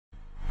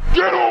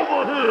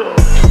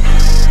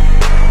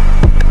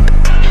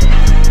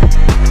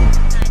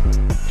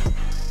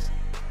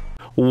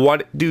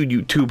What do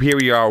YouTube? Here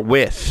we are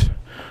with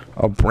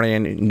a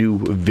brand new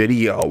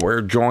video.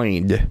 We're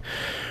joined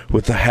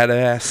with the head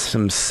ass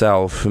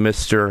himself,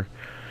 Mr.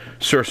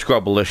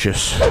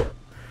 SirScrubalicous.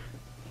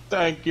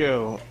 Thank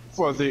you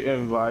for the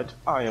invite.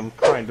 I am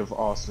kind of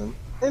awesome,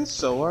 and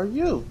so are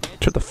you.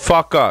 Shut the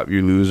fuck up,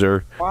 you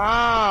loser.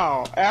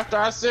 Wow, after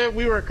I said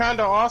we were kind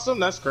of awesome,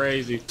 that's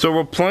crazy. So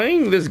we're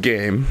playing this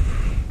game.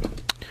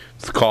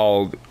 It's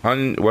called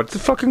what's it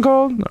fucking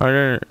called?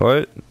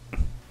 What?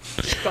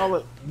 Call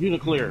it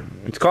Uniclear.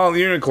 It's called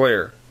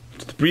Uniclear.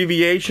 It's the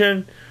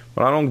abbreviation,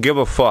 but I don't give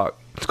a fuck.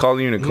 It's called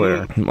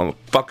Uniclear.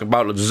 Motherfucker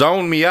about to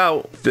zone me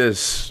out.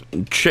 This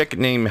chick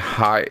named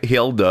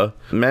Hilda.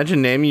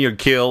 Imagine naming your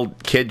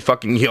kid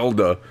fucking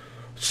Hilda.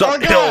 Sup,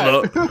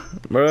 Hilda?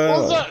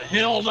 What's up,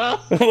 Hilda?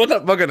 What's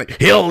up, fucking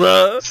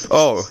Hilda?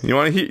 Oh, you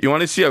want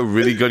to see a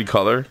really good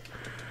color?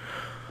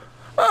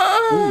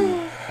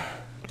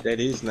 That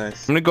is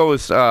nice. I'm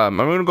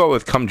gonna go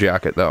with cum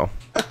jacket though.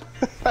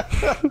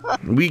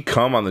 We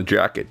come on the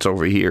jackets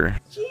over here.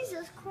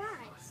 Jesus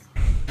Christ.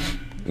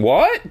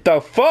 What the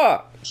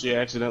fuck? She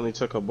accidentally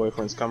took her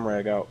boyfriend's cum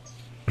rag out.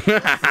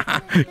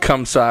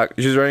 Cum sock.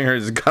 She's wearing her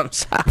cum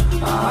sock.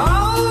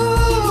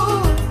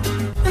 Oh,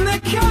 and they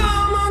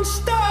come on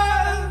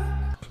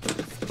star.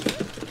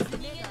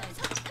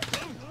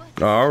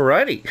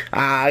 Alrighty.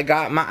 I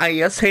got my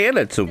ass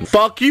handed to me.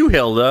 Fuck you,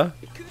 Hilda.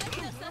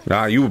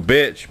 Nah, you a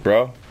bitch,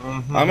 bro.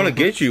 I'm gonna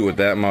get you with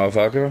that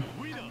motherfucker.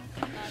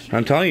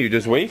 I'm telling you,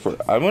 just wait for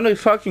it. I'm gonna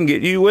fucking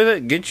get you with it,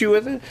 and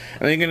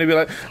you're gonna be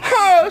like,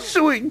 oh,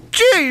 sweet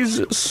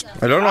Jesus.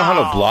 I don't know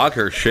how to block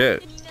her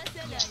shit.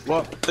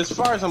 Well, as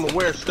far as I'm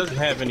aware, she doesn't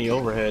have any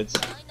overheads.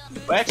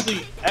 Well,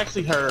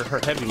 actually, her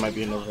heavy might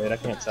be an overhead. I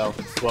can't tell.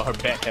 Well, her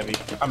back heavy.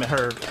 I mean,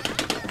 her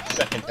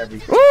second heavy.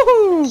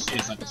 Woohoo!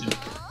 Is it too.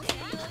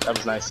 That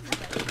was nice.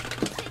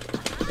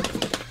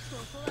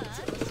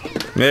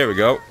 There we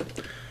go.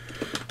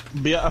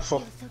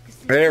 Beautiful.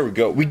 There we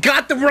go. We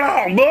got the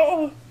round,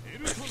 boy.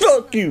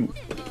 Fuck you.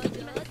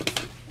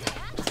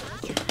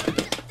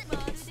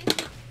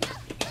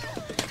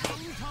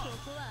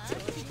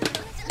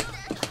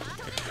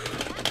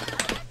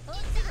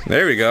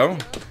 There we go.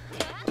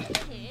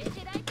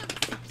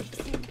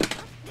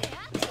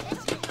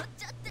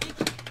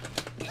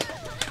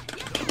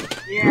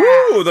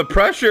 Woo, the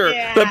pressure.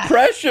 Yeah. The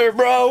pressure,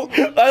 bro.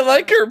 I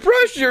like her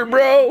pressure,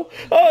 bro.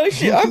 Oh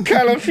shit, I'm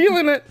kind of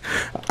feeling it.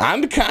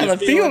 I'm kind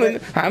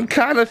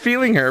of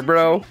feeling her,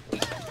 bro.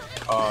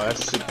 Oh,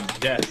 that's super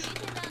death.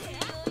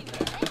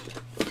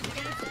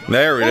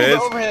 There it is.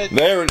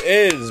 There it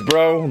is,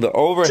 bro. The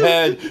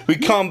overhead. We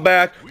come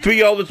back.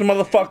 3-0 this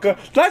motherfucker.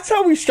 That's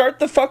how we start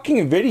the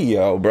fucking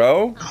video,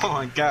 bro. Oh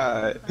my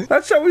god.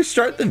 That's how we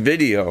start the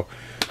video.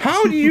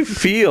 How do you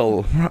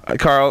feel,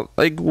 Carl?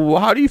 Like,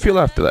 how do you feel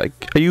after that?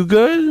 Are you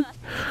good?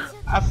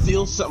 I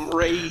feel some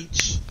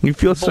rage. You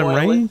feel some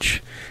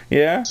rage?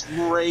 Yeah?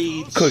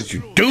 Rage. Cause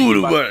you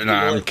do what?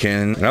 Nah, I'm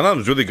kidding. Now that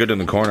was really good in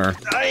the corner.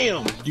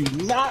 Damn, do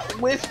not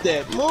whiff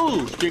that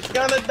move. You're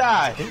gonna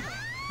die.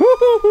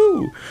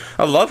 Woohoo!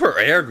 I love her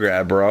air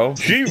grab, bro.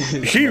 She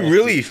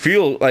really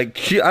feel like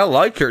I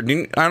like her.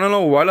 I don't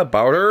know what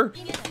about her.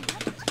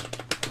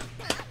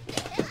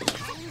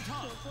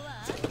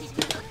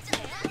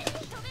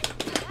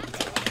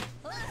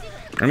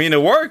 I mean,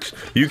 it works.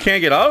 You can't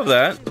get out of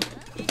that.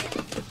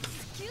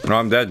 No,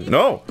 I'm dead.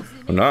 No,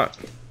 I'm not.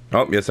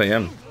 Oh, yes, I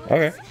am.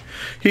 Okay.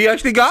 He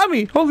actually got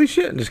me. Holy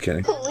shit. Just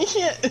kidding. Holy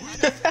shit.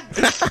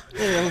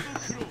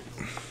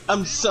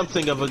 I'm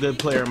something of a good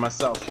player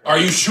myself. Are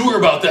you sure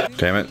about that?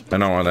 Damn it. I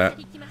don't want that.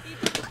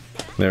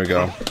 There we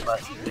go.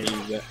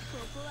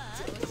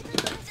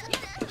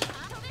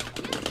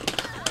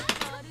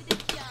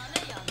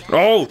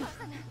 Oh!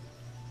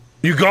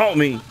 You got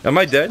me. Am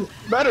I dead?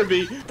 Better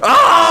be.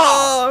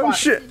 Oh,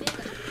 shit.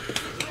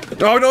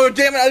 Oh, no,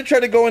 damn it. I tried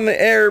to go in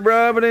the air,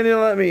 bro, but they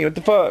didn't let me. What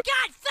the fuck?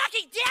 God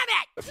fucking damn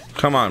it!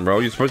 Come on, bro.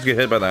 You're supposed to get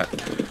hit by that.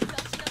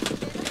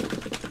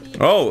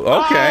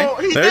 Oh, okay. Oh,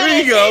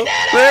 there you go.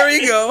 There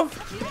you go.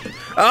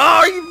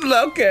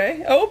 Oh,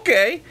 okay.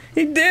 Okay.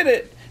 He did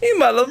it. He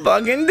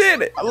motherfucking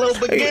did it. A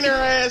little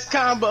beginner-ass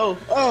combo.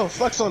 Oh,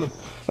 flex on him.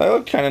 That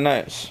looked kind of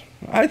nice.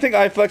 I think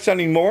I flexed on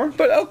him more,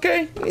 but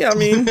okay. Yeah, I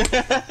mean,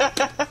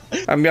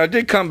 I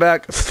did come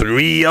back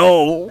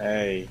 3-0.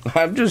 Hey.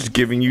 I'm just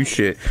giving you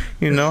shit.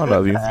 You know I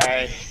love you.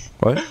 Hey.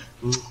 What?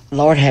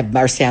 Lord have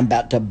mercy, I'm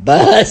about to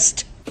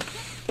bust.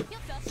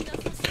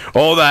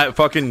 Oh, that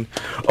fucking...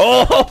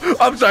 Oh,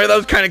 I'm sorry, that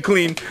was kind of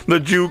clean. The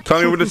juke.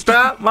 Tell me when to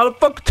stop.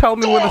 Motherfucker, tell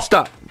me when to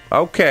stop.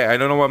 Okay, I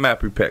don't know what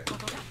map we picked.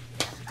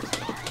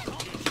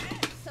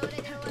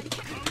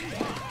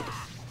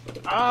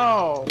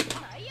 Oh.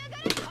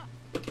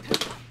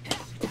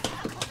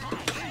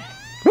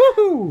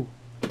 Woohoo!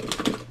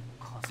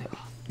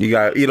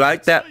 You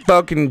like that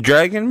fucking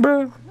dragon,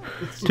 bro?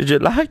 Did you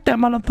like that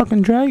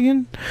motherfucking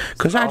dragon?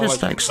 Cause I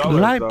just like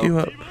slapped you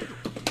up.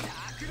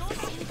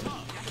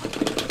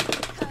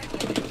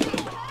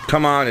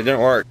 Come on, it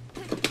didn't work.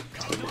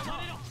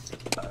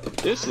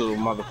 This little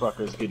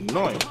motherfucker is getting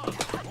annoying.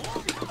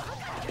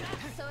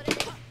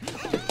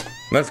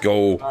 Let's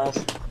go.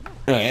 Nice.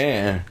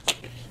 Yeah.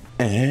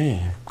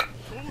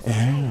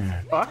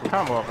 Oh, I can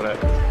combo off of that.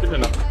 Good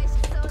enough.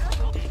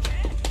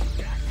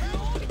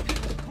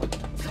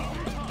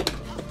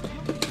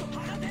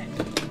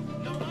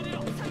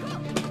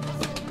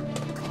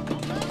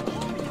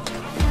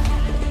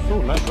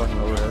 Oh, nice fucking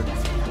overhead.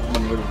 I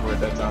wasn't ready for it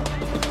that time.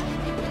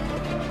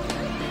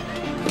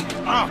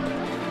 Ah!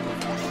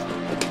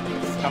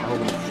 Kind of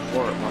holding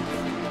for it, man.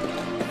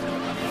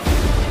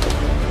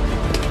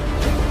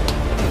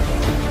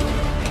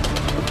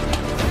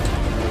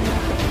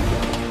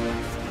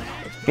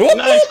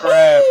 Nice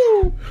grab.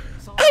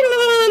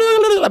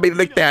 I mean,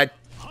 like that.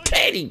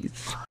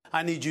 Titties.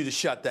 I need you to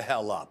shut the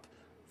hell up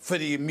for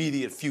the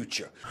immediate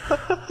future.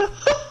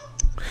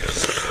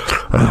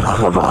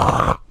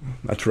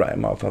 That's right,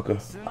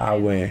 motherfucker. I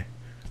win.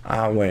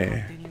 I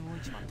win.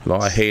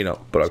 Well, I hate him,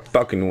 but I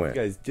fucking win. If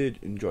you guys did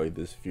enjoy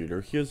this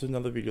video, here's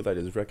another video that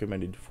is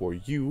recommended for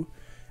you.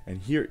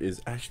 And here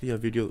is actually a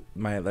video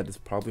that is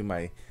probably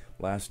my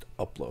last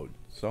upload.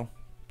 So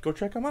go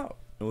check them out.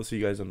 And we'll see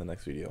you guys on the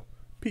next video.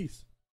 Peace.